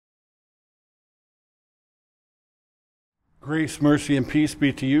Grace, mercy, and peace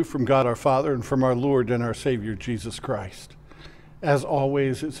be to you from God our Father and from our Lord and our Savior, Jesus Christ. As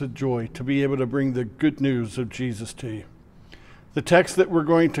always, it's a joy to be able to bring the good news of Jesus to you. The text that we're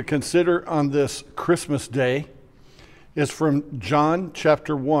going to consider on this Christmas day is from John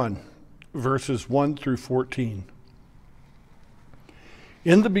chapter 1, verses 1 through 14.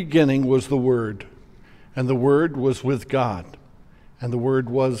 In the beginning was the Word, and the Word was with God, and the Word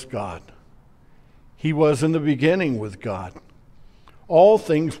was God. He was in the beginning with God. All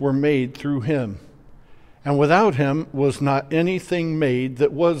things were made through him, and without him was not anything made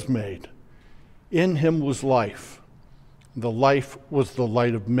that was made. In him was life. The life was the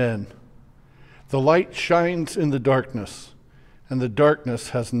light of men. The light shines in the darkness, and the darkness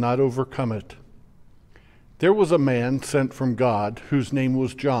has not overcome it. There was a man sent from God whose name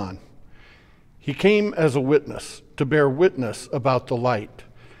was John. He came as a witness to bear witness about the light,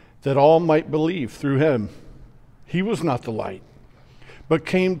 that all might believe through him. He was not the light, but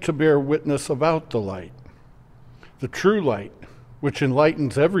came to bear witness about the light. The true light, which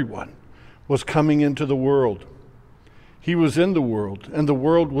enlightens everyone, was coming into the world. He was in the world, and the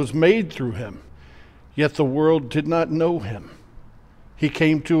world was made through him, yet the world did not know him. He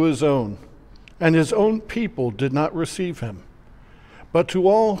came to his own, and his own people did not receive him. But to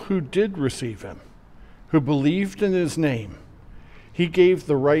all who did receive him, who believed in his name, he gave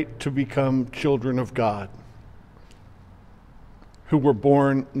the right to become children of God, who were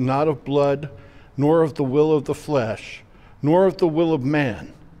born not of blood, nor of the will of the flesh, nor of the will of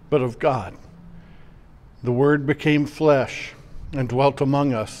man, but of God. The Word became flesh and dwelt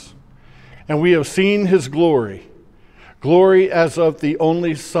among us, and we have seen his glory, glory as of the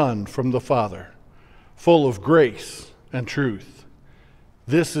only Son from the Father, full of grace and truth.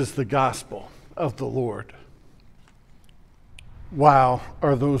 This is the gospel of the Lord. Wow,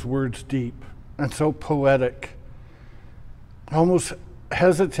 are those words deep and so poetic. I almost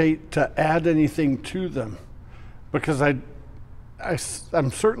hesitate to add anything to them because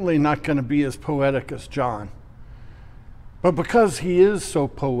I'm certainly not going to be as poetic as John. But because he is so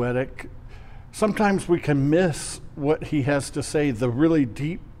poetic, sometimes we can miss what he has to say, the really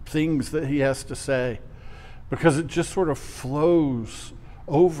deep things that he has to say, because it just sort of flows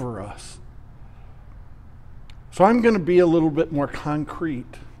over us. So I'm going to be a little bit more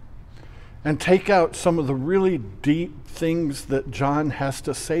concrete and take out some of the really deep things that John has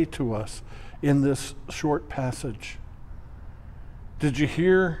to say to us in this short passage. Did you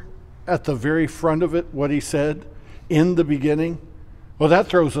hear at the very front of it what he said? In the beginning? Well, that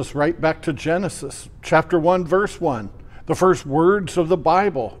throws us right back to Genesis, chapter 1, verse 1. The first words of the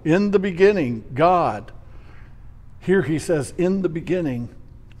Bible. In the beginning, God. Here he says, in the beginning,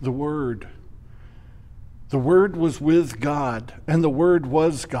 the Word. The Word was with God, and the Word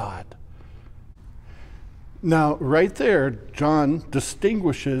was God. Now, right there, John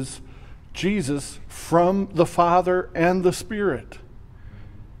distinguishes Jesus from the Father and the Spirit,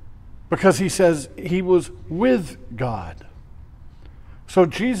 because he says he was with God. So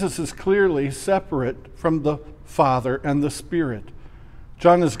Jesus is clearly separate from the Father and the Spirit.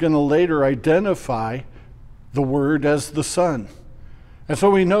 John is going to later identify the Word as the Son. And so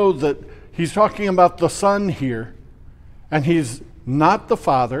we know that he's talking about the Son here, and he's not the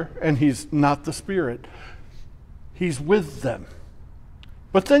Father, and he's not the Spirit. He's with them.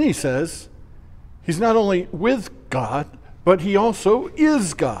 But then he says he's not only with God, but he also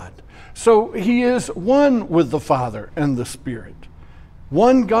is God. So he is one with the Father and the Spirit.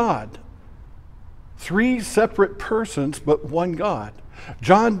 One God. Three separate persons, but one God.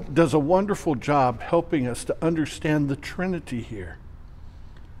 John does a wonderful job helping us to understand the Trinity here.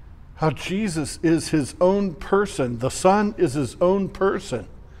 How Jesus is his own person. The Son is his own person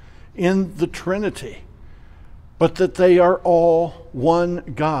in the Trinity, but that they are all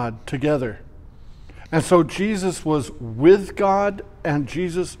one God together. And so Jesus was with God, and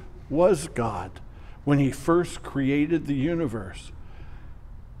Jesus was God when he first created the universe.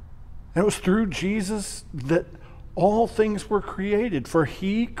 And it was through Jesus that all things were created, for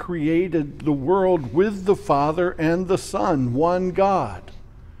he created the world with the Father and the Son, one God.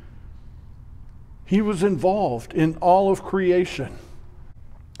 He was involved in all of creation.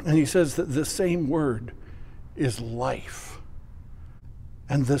 And he says that the same word is life.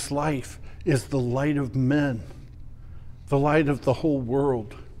 And this life is the light of men, the light of the whole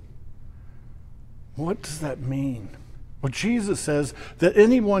world. What does that mean? Well, Jesus says that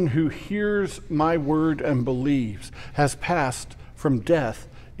anyone who hears my word and believes has passed from death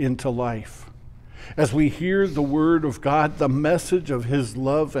into life. As we hear the word of God, the message of his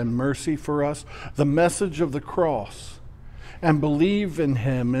love and mercy for us, the message of the cross, and believe in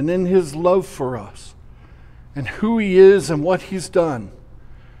him and in his love for us, and who he is and what he's done,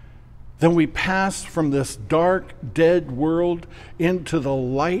 then we pass from this dark, dead world into the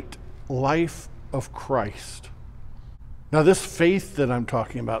light life of Christ. Now, this faith that I'm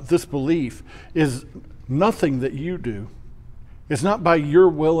talking about, this belief, is nothing that you do. It's not by your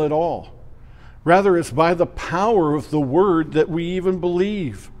will at all. Rather, it's by the power of the Word that we even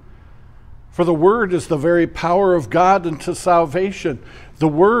believe. For the Word is the very power of God unto salvation. The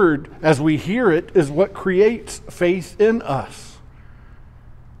Word, as we hear it, is what creates faith in us.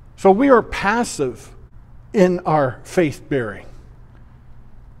 So we are passive in our faith-bearing.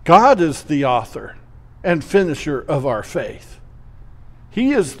 God is the author and finisher of our faith.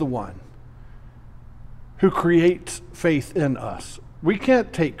 He is the one who creates faith in us. We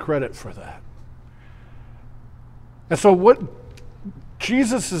can't take credit for that. And so what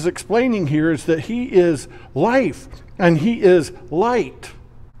Jesus is explaining here is that he is life and he is light.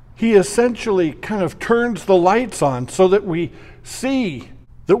 He essentially kind of turns the lights on so that we see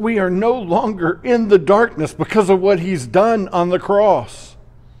that we are no longer in the darkness because of what he's done on the cross.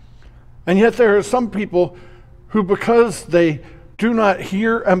 And yet there are some people who, because they do not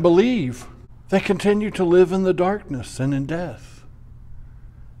hear and believe, they continue to live in the darkness and in death.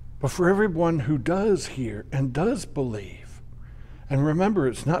 But for everyone who does hear and does believe, and remember,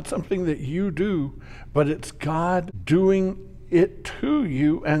 it's not something that you do, but it's God doing it to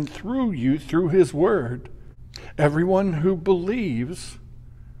you and through you through his word. Everyone who believes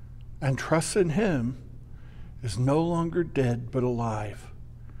and trusts in him is no longer dead but alive,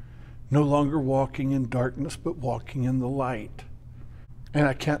 no longer walking in darkness but walking in the light. And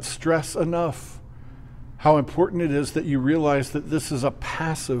I can't stress enough how important it is that you realize that this is a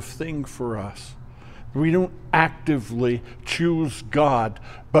passive thing for us. We don't actively choose God,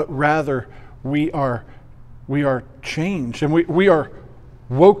 but rather we are changed and we are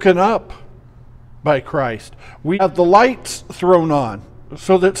woken up by Christ. We have the lights thrown on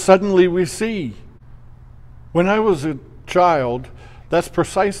so that suddenly we see. When I was a child, that's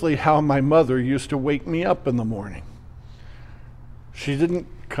precisely how my mother used to wake me up in the morning. She didn't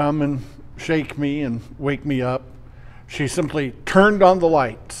come and shake me and wake me up. She simply turned on the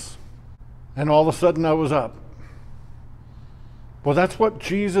lights, and all of a sudden I was up. Well, that's what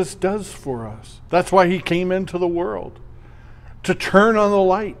Jesus does for us. That's why he came into the world, to turn on the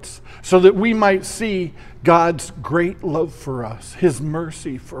lights so that we might see God's great love for us, his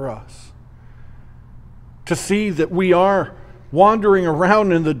mercy for us. To see that we are wandering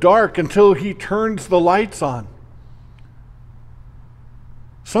around in the dark until he turns the lights on.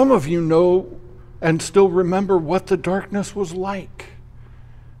 Some of you know and still remember what the darkness was like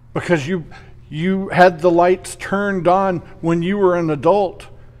because you had the lights turned on when you were an adult.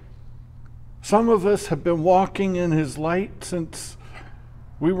 Some of us have been walking in his light since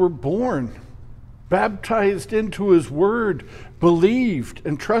we were born, baptized into his word, believed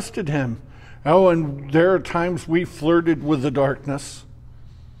and trusted him. Oh, and there are times we flirted with the darkness.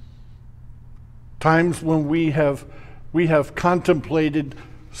 Times when we have contemplated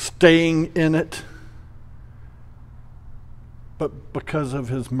staying in it. But because of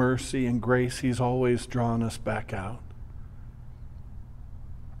his mercy and grace, he's always drawn us back out.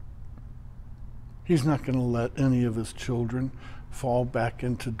 He's not going to let any of his children fall back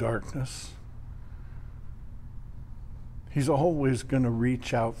into darkness. He's always going to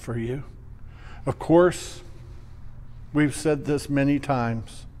reach out for you. Of course, we've said this many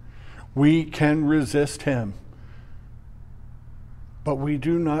times. We can resist him, but we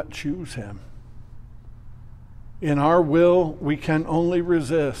do not choose him. In our will, we can only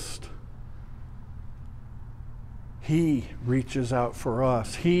resist. He reaches out for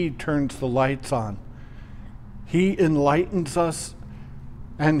us. He turns the lights on. He enlightens us,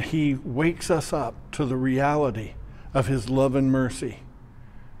 and he wakes us up to the reality of his love and mercy.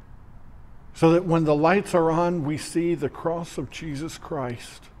 So that when the lights are on, we see the cross of Jesus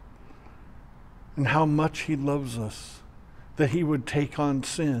Christ and how much he loves us, that he would take on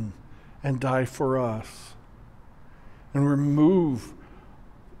sin and die for us and remove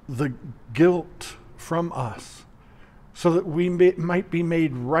the guilt from us so that we might be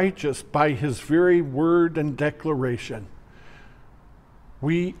made righteous by his very word and declaration.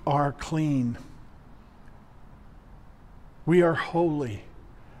 We are clean. We are holy,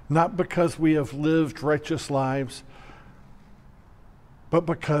 not because we have lived righteous lives, but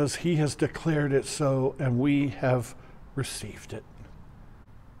because he has declared it so and we have received it.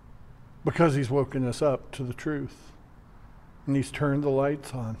 Because he's woken us up to the truth and he's turned the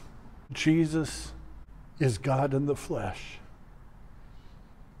lights on. Jesus is God in the flesh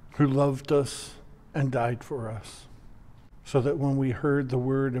who loved us and died for us so that when we heard the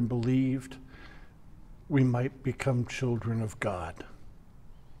word and believed, we might become children of God.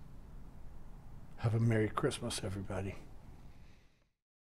 Have a Merry Christmas, everybody.